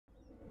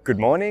Good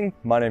morning,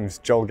 my name is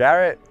Joel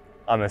Garrett.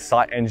 I'm a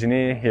site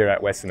engineer here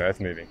at Western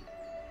Earthmoving.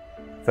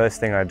 First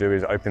thing I do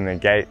is open the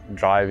gate,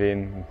 drive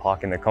in and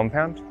park in the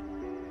compound.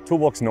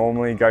 Toolbox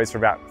normally goes for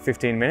about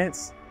 15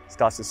 minutes.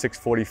 Starts at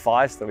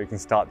 6:45 so that we can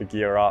start the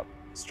gear up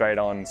straight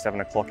on 7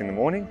 o'clock in the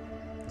morning.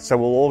 So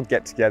we'll all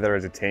get together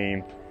as a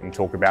team and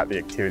talk about the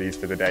activities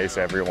for the day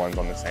so everyone's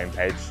on the same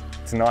page.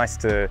 It's nice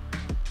to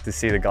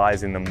see the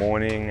guys in the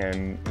morning,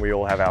 and we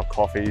all have our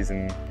coffees,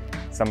 and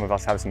some of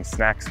us have some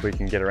snacks. We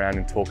can get around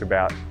and talk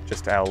about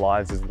just our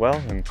lives as well,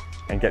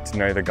 and get to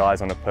know the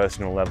guys on a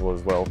personal level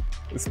as well.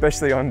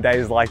 Especially on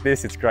days like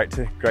this, it's great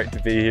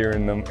to be here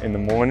in the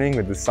morning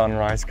with the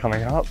sunrise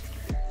coming up.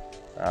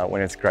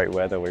 When it's great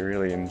weather, we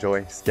really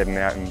enjoy just getting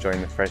out and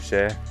enjoying the fresh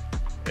air.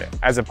 Yeah.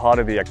 As a part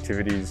of the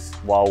activities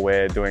while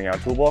we're doing our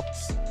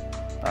toolbox,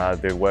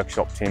 the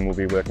workshop team will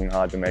be working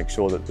hard to make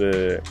sure that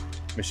the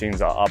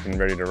machines are up and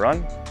ready to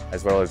run,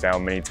 as well as our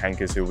mini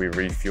tankers who will be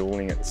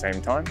refueling at the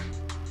same time.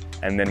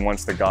 And then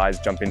once the guys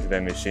jump into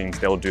their machines,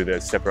 they'll do their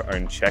separate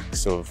own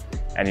checks of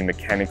any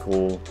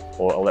mechanical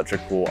or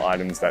electrical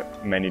items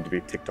that may need to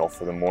be ticked off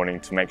for the morning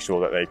to make sure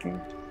that they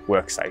can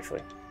work safely.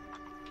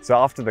 So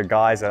after the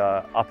guys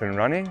are up and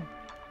running,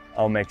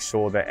 I'll make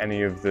sure that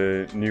any of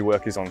the new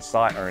workers on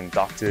site are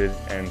inducted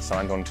and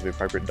signed on to the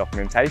appropriate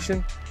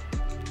documentation.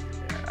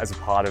 As a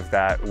part of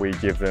that, we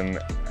give them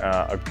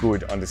a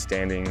good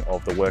understanding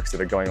of the works that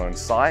are going on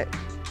site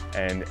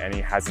and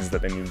any hazards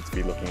that they need to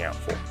be looking out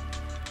for.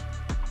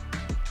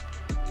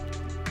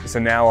 So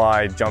now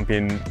I jump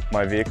in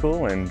my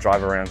vehicle and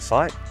drive around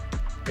site.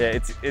 Yeah,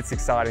 it's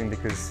exciting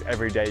because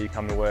every day you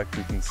come to work,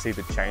 you can see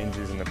the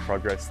changes and the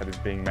progress that is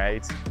being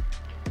made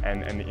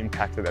and the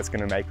impact that that's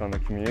going to make on the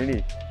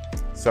community.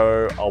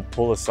 So I'll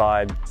pull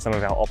aside some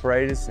of our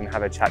operators and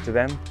have a chat to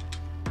them.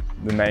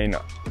 The main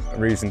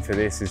reason for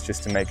this is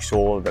just to make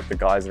sure that the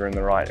guys are in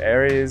the right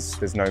areas,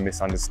 there's no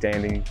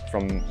misunderstanding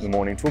from the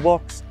morning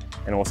toolbox,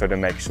 and also to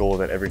make sure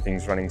that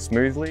everything's running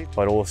smoothly,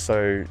 but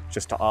also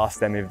just to ask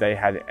them if they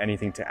had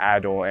anything to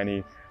add or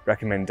any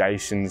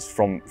recommendations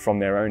from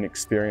their own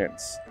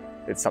experience.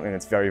 It's something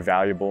that's very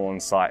valuable on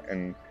site,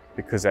 and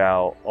because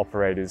our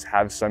operators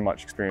have so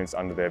much experience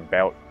under their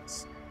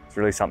belts, it's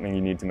really something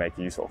you need to make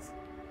use of.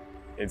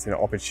 It's an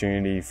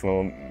opportunity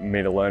for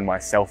me to learn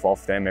myself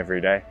off them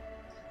every day.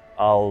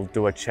 I'll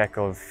do a check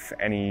of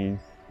any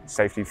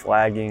safety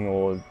flagging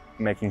or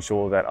making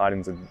sure that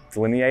items are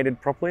delineated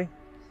properly.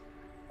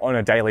 On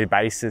a daily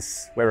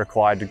basis, we're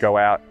required to go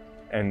out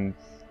and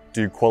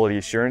do quality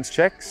assurance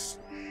checks.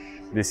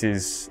 This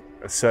is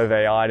a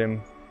survey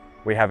item.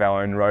 We have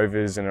our own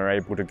rovers and are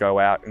able to go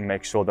out and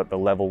make sure that the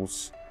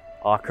levels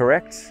are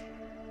correct,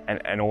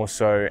 and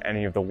also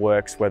any of the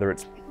works, whether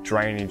it's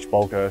drainage,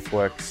 bulk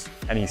earthworks,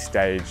 any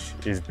stage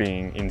is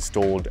being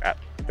installed at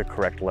the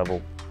correct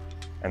level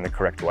and the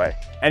correct way.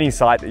 Any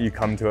site that you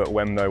come to at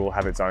WEM though will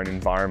have its own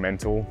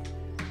environmental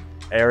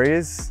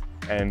areas,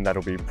 and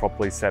that'll be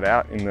properly set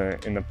out in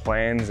the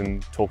plans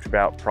and talked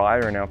about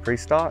prior in our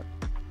pre-start.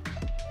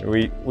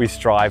 We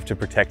strive to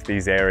protect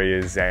these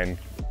areas and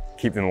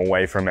keep them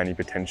away from any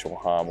potential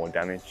harm or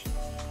damage.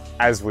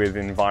 As with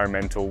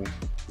environmental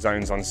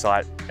zones on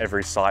site,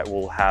 every site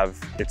will have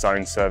its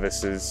own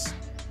services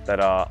that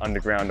are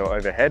underground or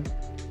overhead.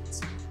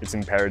 It's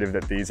imperative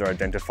that these are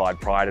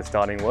identified prior to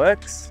starting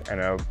works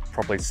and are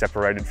properly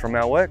separated from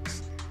our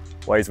works.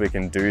 Ways we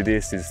can do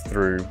this is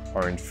through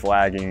orange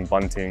flagging,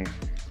 bunting.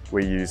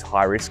 We use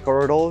high-risk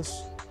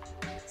corridors.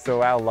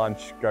 So our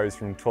lunch goes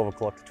from 12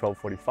 o'clock to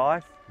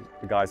 12:45.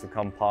 The guys will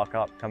come park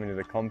up, come into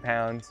the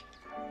compound.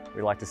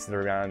 We like to sit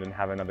around and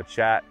have another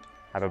chat,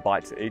 have a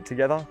bite to eat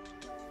together.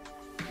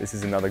 This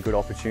is another good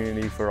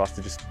opportunity for us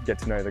to just get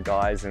to know the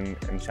guys and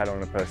chat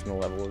on a personal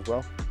level as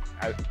well.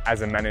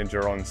 As a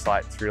manager on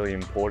site, it's really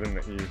important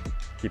that you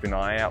keep an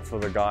eye out for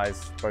the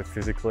guys, both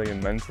physically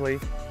and mentally.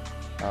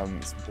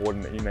 It's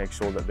important that you make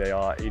sure that they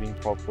are eating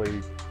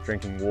properly,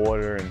 drinking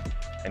water,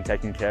 and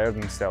taking care of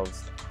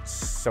themselves.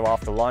 So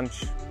after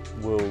lunch,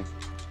 we'll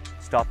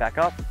start back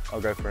up. I'll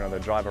go for another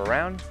drive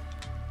around,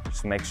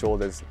 just to make sure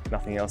there's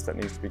nothing else that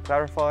needs to be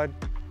clarified,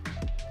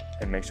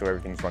 and make sure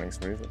everything's running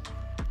smoothly.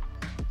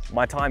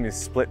 My time is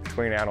split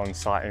between out on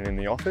site and in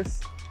the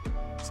office.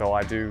 So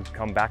I do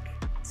come back,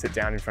 sit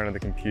down in front of the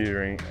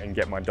computer and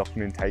get my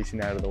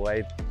documentation out of the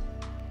way.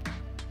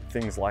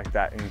 Things like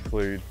that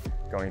include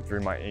going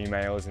through my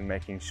emails and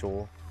making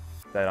sure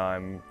that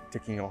I'm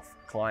ticking off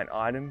client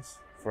items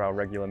for our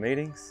regular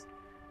meetings,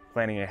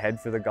 planning ahead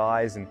for the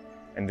guys and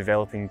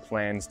developing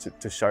plans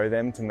to show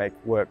them to make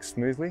work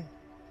smoothly,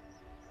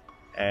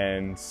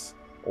 and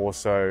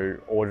also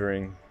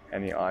ordering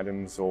any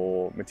items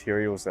or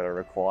materials that are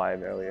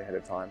required early ahead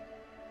of time.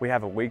 We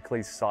have a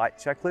weekly site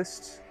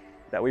checklist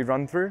that we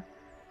run through.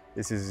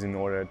 This is in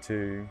order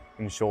to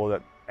ensure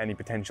that any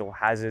potential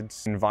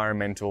hazards,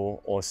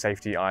 environmental or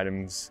safety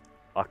items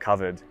are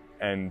covered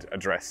and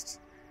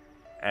addressed.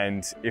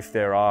 And if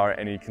there are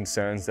any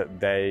concerns, that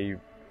they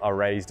are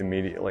raised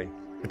immediately.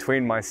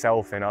 Between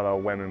myself and other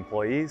WEM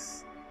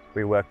employees,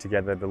 we work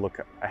together to look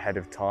ahead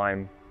of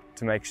time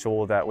to make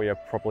sure that we are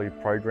properly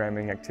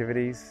programming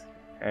activities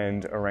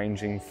and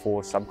arranging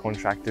for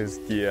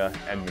subcontractors, gear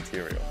and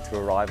material to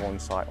arrive on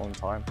site on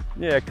time.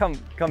 Yeah,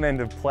 come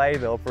end of play,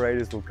 the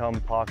operators will come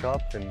park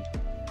up and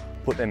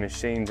put their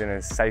machines in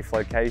a safe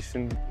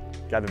location,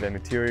 gather their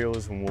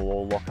materials, and we'll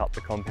all lock up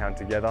the compound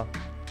together,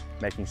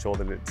 making sure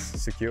that it's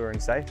secure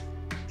and safe.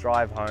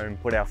 Drive home,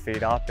 put our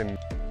feet up and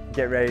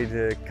get ready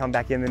to come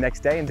back in the next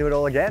day and do it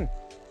all again.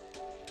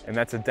 And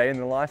that's a day in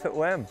the life at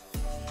WEM.